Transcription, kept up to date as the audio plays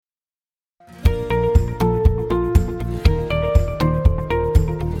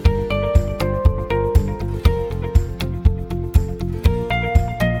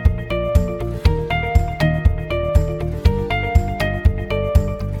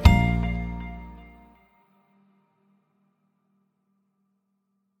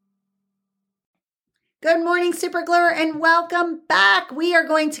Good morning, Supergluer, and welcome back. We are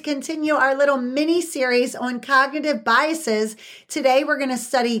going to continue our little mini series on cognitive biases. Today, we're going to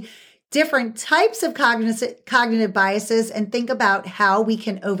study different types of cognitive biases and think about how we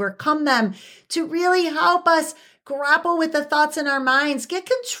can overcome them to really help us grapple with the thoughts in our minds, get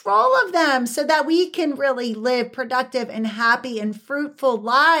control of them so that we can really live productive and happy and fruitful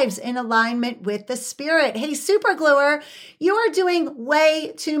lives in alignment with the spirit. Hey, Supergluer, you are doing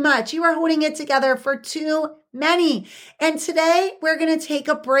way too much. You are holding it together for too many. And today we're going to take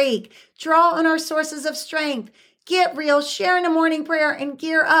a break, draw on our sources of strength, get real, share in a morning prayer, and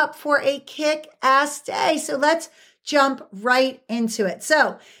gear up for a kick-ass day. So let's jump right into it.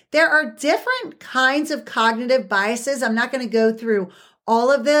 So there are different kinds of cognitive biases. I'm not going to go through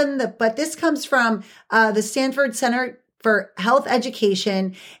all of them, but this comes from the Stanford Center for Health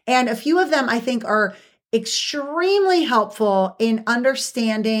Education. And a few of them I think are extremely helpful in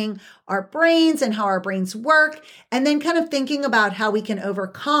understanding our brains and how our brains work, and then kind of thinking about how we can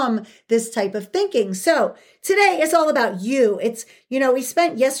overcome this type of thinking. So today is all about you. We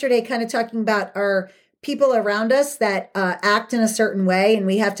spent yesterday kind of talking about our people around us that act in a certain way, and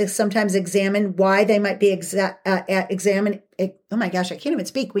we have to sometimes examine why they might be oh my gosh, I can't even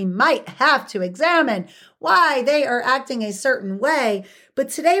speak. We might have to examine why they are acting a certain way. But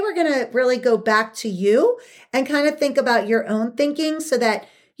today we're going to really go back to you and kind of think about your own thinking so that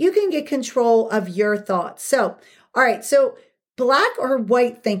you can get control of your thoughts. So, all right. So black or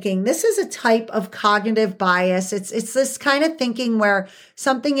white thinking, this is a type of cognitive bias. It's this kind of thinking where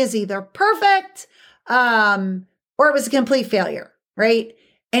something is either perfect, or it was a complete failure, right?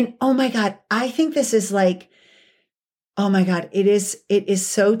 And oh my God, I think this is like, oh my God, it is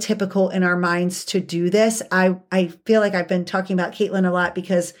so typical in our minds to do this. I feel like I've been talking about Caitlin a lot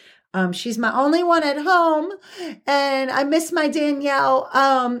because she's my only one at home and I miss my Danielle.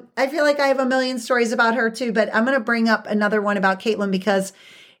 I feel like I have a million stories about her too, but I'm going to bring up another one about Caitlin because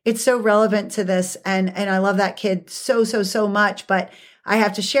it's so relevant to this. And I love that kid so much, but I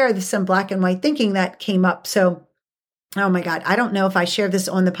have to share some black and white thinking that came up. So, oh my God, I don't know if I shared this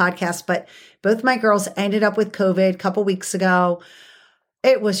on the podcast, but both my girls ended up with COVID a couple weeks ago.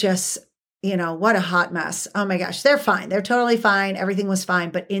 It was just, what a hot mess. Oh my gosh, they're fine. They're totally fine. Everything was fine.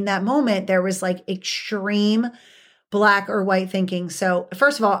 But in that moment, there was like extreme black or white thinking. So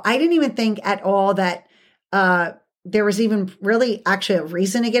first of all, I didn't even think at all that there was even really actually a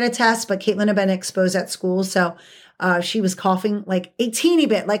reason to get a test, but Caitlin had been exposed at school. So she was coughing like a teeny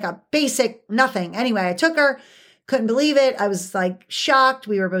bit, like a basic nothing. Anyway, I took her, couldn't believe it. I was like shocked.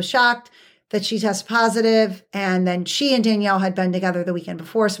 We were both shocked that she tested positive. And then she and Danielle had been together the weekend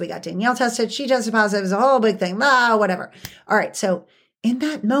before. So we got Danielle tested. She tested positive. It was a whole big thing. Whatever. All right. So in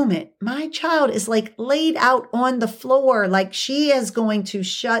that moment, my child is like laid out on the floor. Like she is going to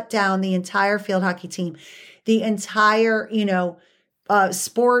shut down the entire field hockey team, the entire,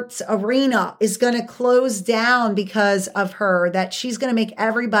 sports arena is going to close down because of her, that she's going to make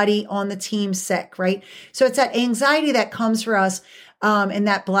everybody on the team sick, right? So it's that anxiety that comes for us and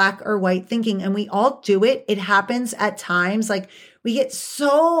that black or white thinking. And we all do it. It happens at times. Like we get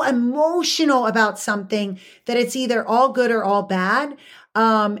so emotional about something that it's either all good or all bad.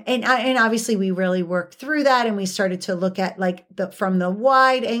 And obviously we really worked through that and we started to look at like from the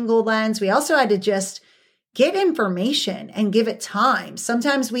wide angle lens. We also had to just get information and give it time.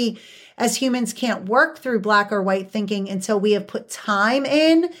 Sometimes we, as humans, can't work through black or white thinking until we have put time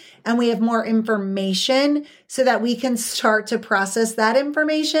in and we have more information so that we can start to process that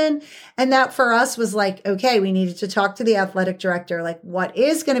information. And that for us was like, okay, we needed to talk to the athletic director. Like, what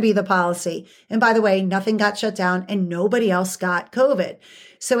is going to be the policy? And by the way, nothing got shut down and nobody else got COVID.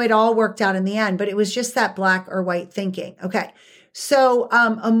 So it all worked out in the end, but it was just that black or white thinking. Okay. So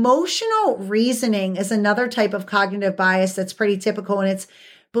emotional reasoning is another type of cognitive bias that's pretty typical. And it's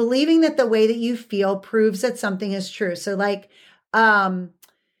believing that the way that you feel proves that something is true. So like, I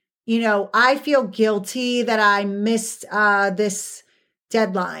feel guilty that I missed this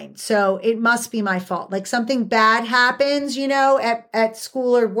deadline. So it must be my fault. Like something bad happens, at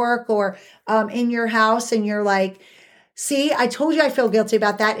school or work or in your house. And you're like, see, I told you I feel guilty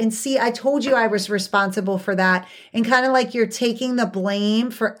about that. And see, I told you I was responsible for that. And kind of like you're taking the blame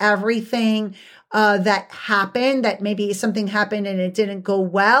for everything that happened, that maybe something happened and it didn't go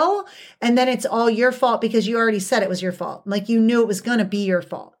well. And then it's all your fault because you already said it was your fault. Like you knew it was going to be your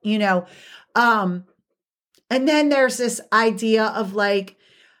fault, And then there's this idea of like,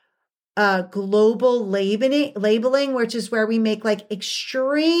 global labeling, which is where we make like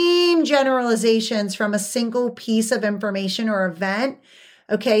extreme generalizations from a single piece of information or event.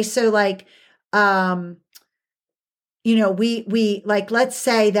 Okay. So like, we like, let's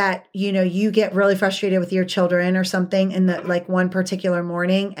say that, you get really frustrated with your children or something in the like one particular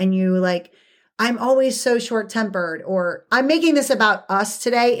morning and you like, I'm always so short tempered, or I'm making this about us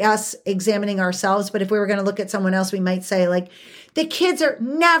today, us examining ourselves. But if we were going to look at someone else, we might say like, the kids are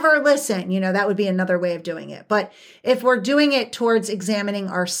never listen, that would be another way of doing it. But if we're doing it towards examining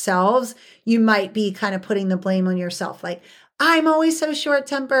ourselves, you might be kind of putting the blame on yourself. Like, I'm always so short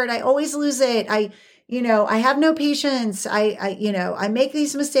tempered. I always lose it. I have no patience. I make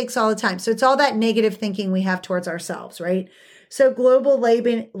these mistakes all the time. So it's all that negative thinking we have towards ourselves, right? So global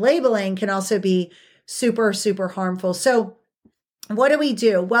labeling can also be super, super harmful. So what do we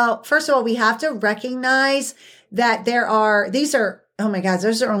do? Well, first of all, we have to recognize that oh my God,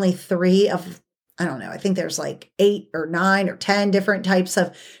 those are only 3 of, I don't know, I think there's like 8 or 9 or 10 different types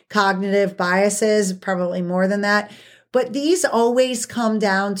of cognitive biases, probably more than that. But these always come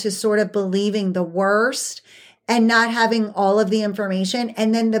down to sort of believing the worst and not having all of the information.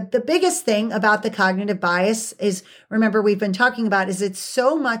 And then the biggest thing about the cognitive bias is, remember, we've been talking about, is it's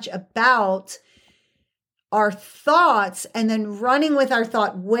so much about our thoughts and then running with our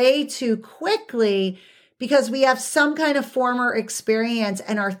thought way too quickly because we have some kind of former experience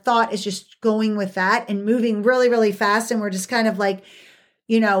and our thought is just going with that and moving really, really fast. And we're just kind of like,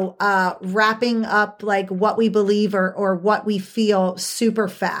 wrapping up like what we believe or what we feel super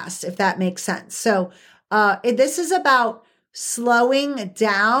fast, if that makes sense. So this is about slowing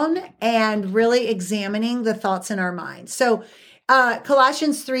down and really examining the thoughts in our minds. So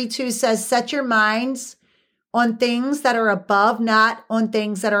Colossians 3:2 says, set your minds on things that are above, not on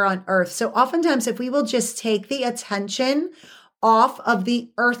things that are on earth. So oftentimes, if we will just take the attention off of the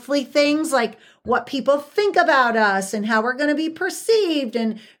earthly things, like what people think about us and how we're going to be perceived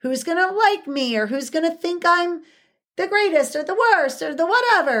and who's going to like me or who's going to think I'm the greatest or the worst or the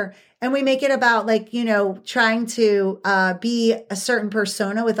whatever. And we make it about like, trying to be a certain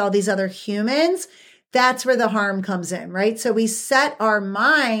persona with all these other humans. That's where the harm comes in, right? So we set our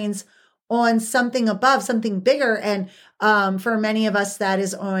minds on something above, something bigger. And for many of us, that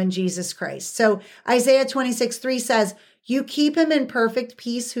is on Jesus Christ. So Isaiah 26:3 says, you keep him in perfect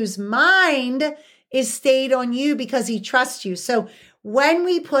peace whose mind is stayed on you because he trusts you. So when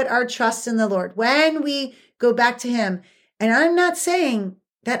we put our trust in the Lord, when we go back to him, and I'm not saying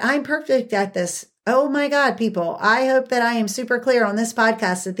that I'm perfect at this. Oh my God, people, I hope that I am super clear on this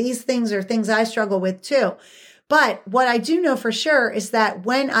podcast that these things are things I struggle with too. But what I do know for sure is that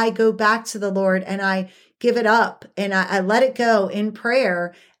when I go back to the Lord and I give it up and I let it go in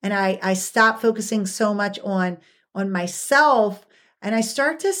prayer and I stop focusing so much on myself and I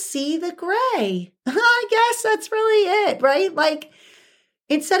start to see the gray, I guess that's really it, right? Like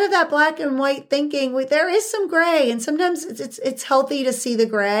instead of that black and white thinking, there is some gray, and sometimes it's healthy to see the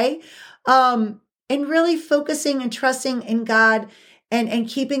gray, and really focusing and trusting in God and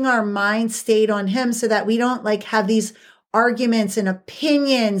keeping our mind stayed on him so that we don't like have these arguments and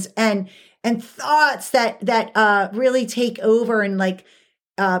opinions and thoughts that really take over and like,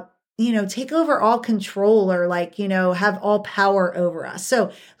 take over all control or like, have all power over us.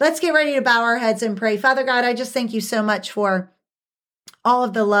 So let's get ready to bow our heads and pray. Father God, I just thank you so much for all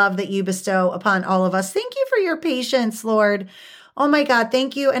of the love that you bestow upon all of us. Thank you for your patience, Lord. Oh my God,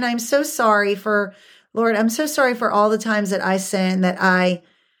 thank you. And I'm so sorry for all the times that I sin, that I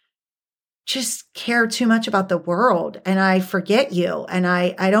just care too much about the world and I forget you and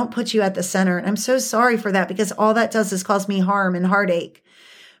I don't put you at the center. And I'm so sorry for that because all that does is cause me harm and heartache.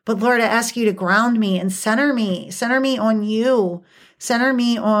 But Lord, I ask you to ground me and center me on you, center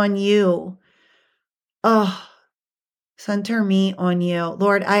me on you. Oh, center me on you.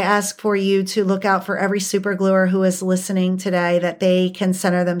 Lord, I ask for you to look out for every supergluer who is listening today, that they can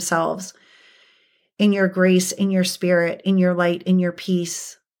center themselves in your grace, in your spirit, in your light, in your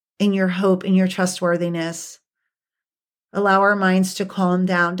peace, in your hope, in your trustworthiness. Allow our minds to calm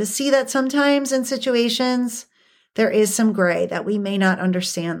down, to see that sometimes in situations there is some gray that we may not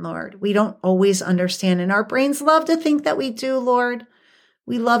understand, Lord. We don't always understand, and our brains love to think that we do, Lord.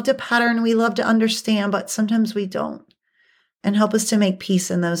 We love to pattern, we love to understand, but sometimes we don't. And help us to make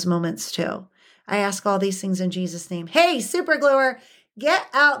peace in those moments too. I ask all these things in Jesus' name. Hey, Supergluer, get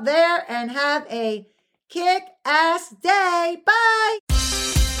out there and have a kick-ass day. Bye.